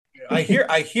I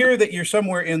hear that you're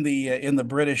somewhere in the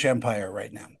British Empire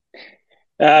right now.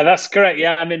 That's correct.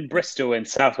 Yeah, I'm in Bristol in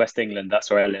southwest England. That's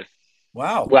where I live.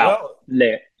 Wow. Well, Well,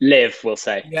 live, we'll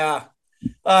say. yeah.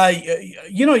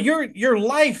 Your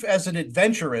life as an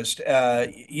adventurist,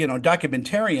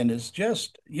 documentarian is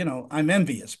just, I'm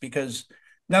envious because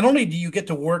not only do you get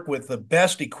to work with the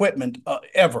best equipment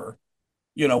ever,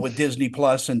 with Disney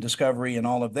Plus and Discovery and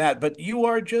all of that, but you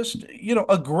are just,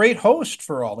 a great host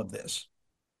for all of this.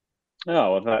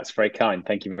 Oh, well, that's very kind.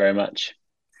 Thank you very much.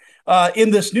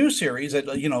 In this new series,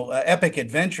 Epic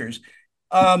Adventures,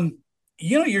 um,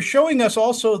 you're showing us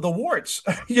also the warts,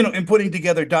 in putting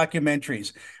together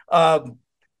documentaries. Um,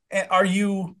 are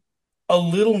you a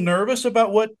little nervous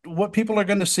about what people are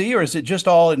going to see, or is it just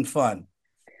all in fun?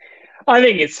 I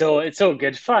think it's all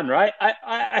good fun, right?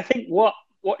 I think what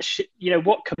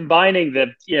combining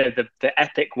the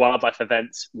epic wildlife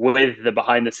events with the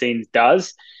behind the scenes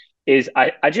does is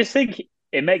I just think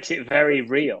it makes it very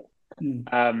real.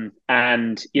 Hmm.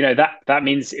 And that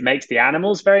means it makes the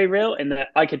animals very real. In that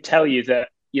I could tell you that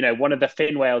one of the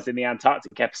fin whales in the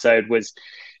Antarctic episode was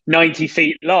 90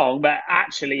 feet long, but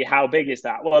actually, how big is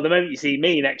that? Well, the moment you see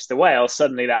me next to the whale,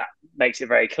 suddenly that makes it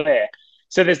very clear.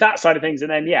 So there's that side of things,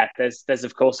 and then yeah, there's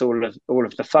of course all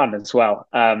of the fun as well.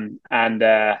 And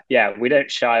yeah, we don't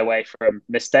shy away from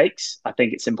mistakes. I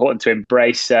think it's important to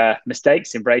embrace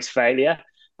mistakes, embrace failure.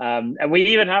 And we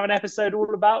even have an episode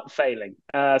all about failing.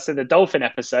 So the dolphin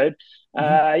episode,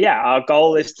 Mhm. yeah, our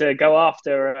goal is to go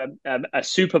after a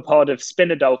super pod of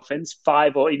spinner dolphins,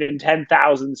 5 or even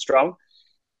 10,000 strong,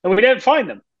 and we don't find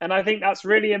them. And I think that's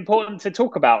really important to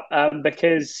talk about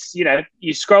because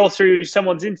you scroll through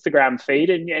someone's Instagram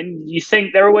feed and you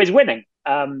think they're always winning.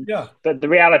 Yeah. But the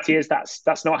reality is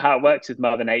that's not how it works with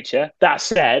Mother Nature. That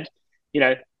said, you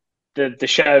know the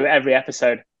show every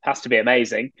episode has to be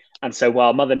amazing. And so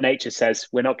while Mother Nature says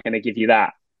we're not going to give you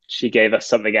that, she gave us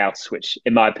something else, which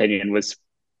in my opinion was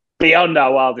beyond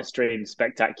our wildest dreams,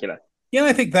 spectacular. Yeah,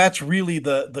 I think that's really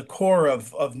the core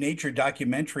of nature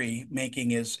documentary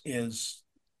making is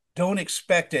don't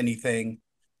expect anything,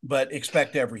 but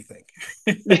expect everything.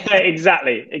 Yeah,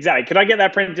 exactly, exactly. Could I get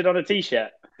that printed on a t-shirt?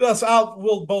 Yes,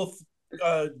 we'll both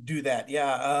do that.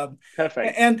 Yeah.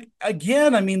 Perfect. And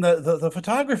again, I mean, the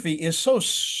photography is so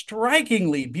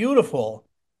strikingly beautiful,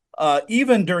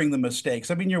 even during the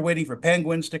mistakes. I mean, you're waiting for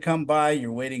penguins to come by,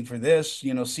 you're waiting for this,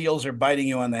 seals are biting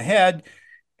you on the head,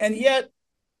 and yet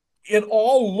it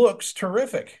all looks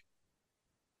terrific.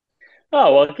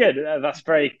 Oh, well, good. That's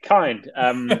very kind.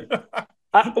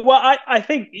 Well, I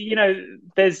think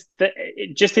there's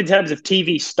just in terms of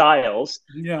TV styles.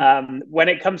 Yeah. When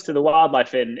it comes to the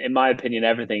wildlife, in my opinion,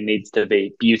 everything needs to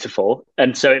be beautiful,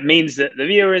 and so it means that the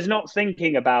viewer is not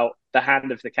thinking about the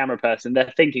hand of the camera person;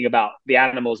 they're thinking about the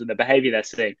animals and the behavior they're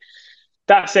seeing.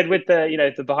 That said, with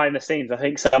the behind the scenes, I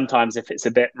think sometimes if it's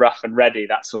a bit rough and ready,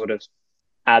 that sort of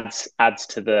adds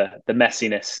to the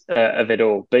messiness of it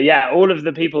all. But yeah, all of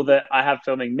the people that I have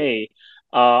filming me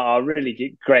are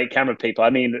really great camera people.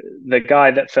 I mean, the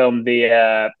guy that filmed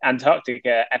the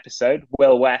Antarctica episode,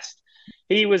 Will West,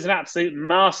 he was an absolute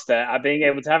master at being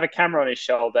able to have a camera on his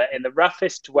shoulder in the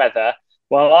roughest weather.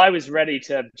 While I was ready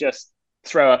to just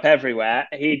throw up everywhere,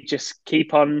 he'd just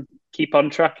keep on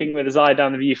trucking with his eye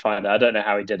down the viewfinder. I don't know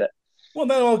how he did it. Well,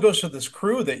 that all goes to this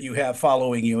crew that you have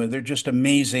following you, and they're just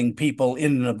amazing people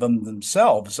in and of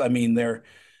themselves. I mean, they're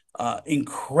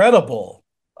incredible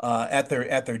at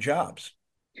their jobs.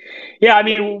 Yeah, I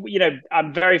mean,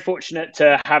 I'm very fortunate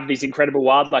to have these incredible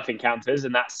wildlife encounters,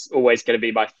 and that's always going to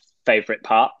be my favorite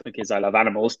part because I love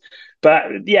animals.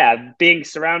 But yeah, being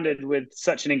surrounded with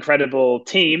such an incredible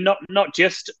team, not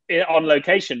just on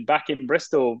location. Back in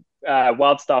Bristol,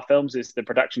 WildStar Films is the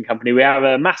production company. We have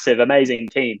a massive, amazing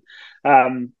team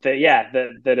that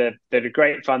are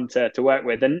great fun to work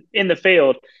with. And in the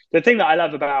field, the thing that I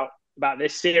love about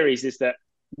this series is that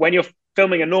when you're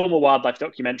filming a normal wildlife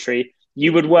documentary,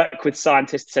 you would work with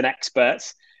scientists and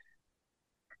experts.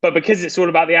 But because it's all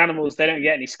about the animals, they don't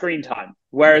get any screen time.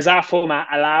 Whereas our format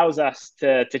allows us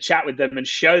to chat with them and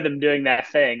show them doing their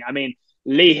thing. I mean,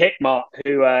 Lee Hickmott,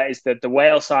 who is the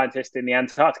whale scientist in the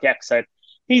Antarctic episode,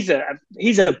 he's a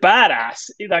badass.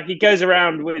 Like he goes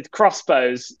around with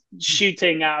crossbows,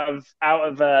 shooting out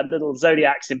of little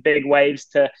zodiacs in big waves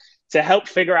to help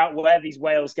figure out where these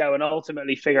whales go and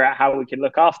ultimately figure out how we can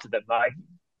look after them. Like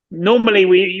normally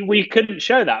we couldn't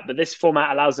show that, but this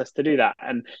format allows us to do that,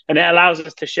 and it allows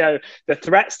us to show the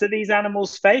threats that these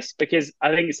animals face, because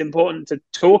I think it's important to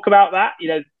talk about that.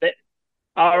 That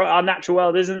our natural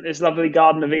world isn't this lovely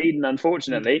Garden of Eden,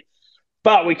 unfortunately,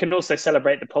 but we can also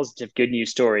celebrate the positive good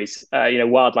news stories,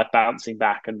 wildlife bouncing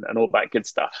back and all that good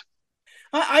stuff.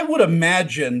 I would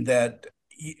imagine that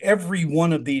every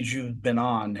one of these you've been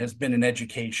on has been an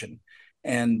education.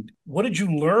 And what did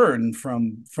you learn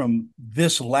from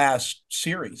this last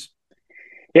series?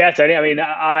 Yeah, Tony. I mean,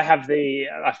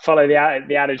 I follow the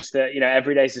adage that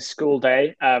every day's a school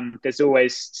day. There's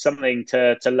always something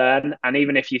to learn, and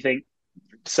even if you think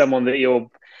someone that you're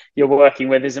working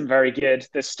with isn't very good,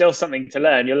 there's still something to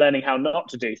learn. You're learning how not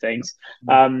to do things.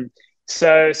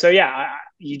 So yeah,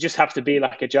 you just have to be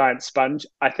like a giant sponge.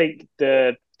 I think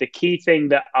the key thing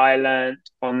that I learned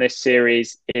on this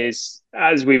series is,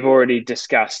 as we've already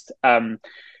discussed,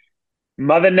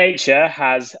 Mother Nature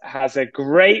has a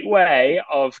great way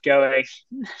of going,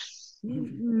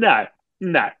 no,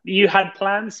 no, you had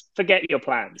plans, forget your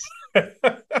plans.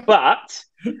 But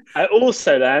I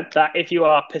also learned that if you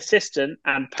are persistent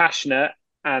and passionate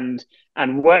and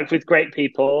work with great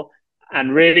people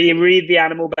and really read the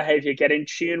animal behavior, get in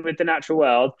tune with the natural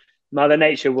world, Mother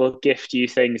Nature will gift you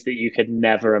things that you could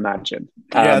never imagine.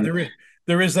 Yeah,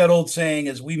 there is that old saying: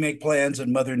 "As we make plans,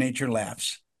 and Mother Nature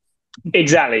laughs."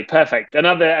 Exactly, perfect.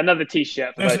 Another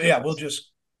T-shirt for both of Yeah, we'll us.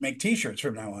 just make T-shirts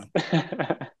from now on.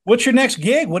 What's your next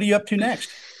gig? What are you up to next?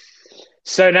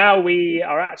 So now we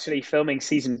are actually filming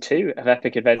season 2 of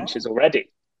Epic Adventures Oh,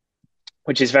 already,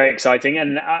 which is very exciting.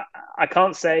 And I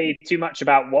can't say too much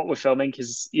about what we're filming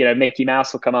because Mickey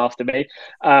Mouse will come after me.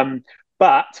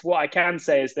 But what I can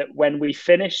say is that when we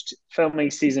finished filming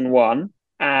season 1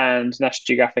 and National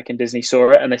Geographic and Disney saw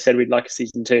it and they said we'd like a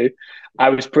season 2, I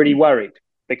was pretty worried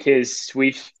because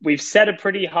we've set a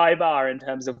pretty high bar in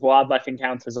terms of wildlife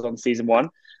encounters on season 1.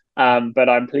 But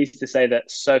I'm pleased to say that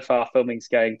so far filming's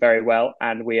going very well,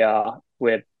 and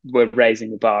we're raising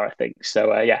the bar, I think.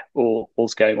 So yeah,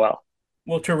 all's going well.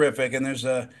 well, terrific. And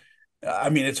I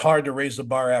mean, it's hard to raise the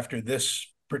bar after this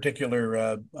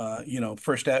particular,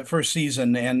 first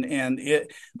season. And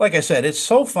it, like I said, it's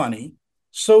so funny,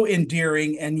 so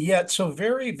endearing, and yet so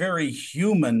very, very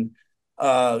human.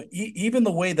 Even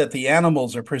the way that the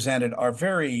animals are presented are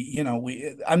very,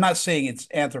 I'm not saying it's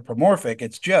anthropomorphic.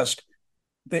 It's just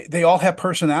they all have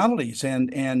personalities,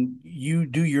 and you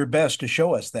do your best to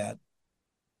show us that.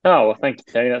 Oh, well, thank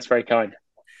you, Tony. That's very kind.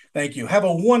 Thank you. Have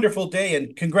a wonderful day,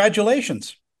 and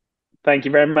congratulations. Thank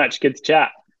you very much. Good to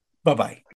chat. Bye bye.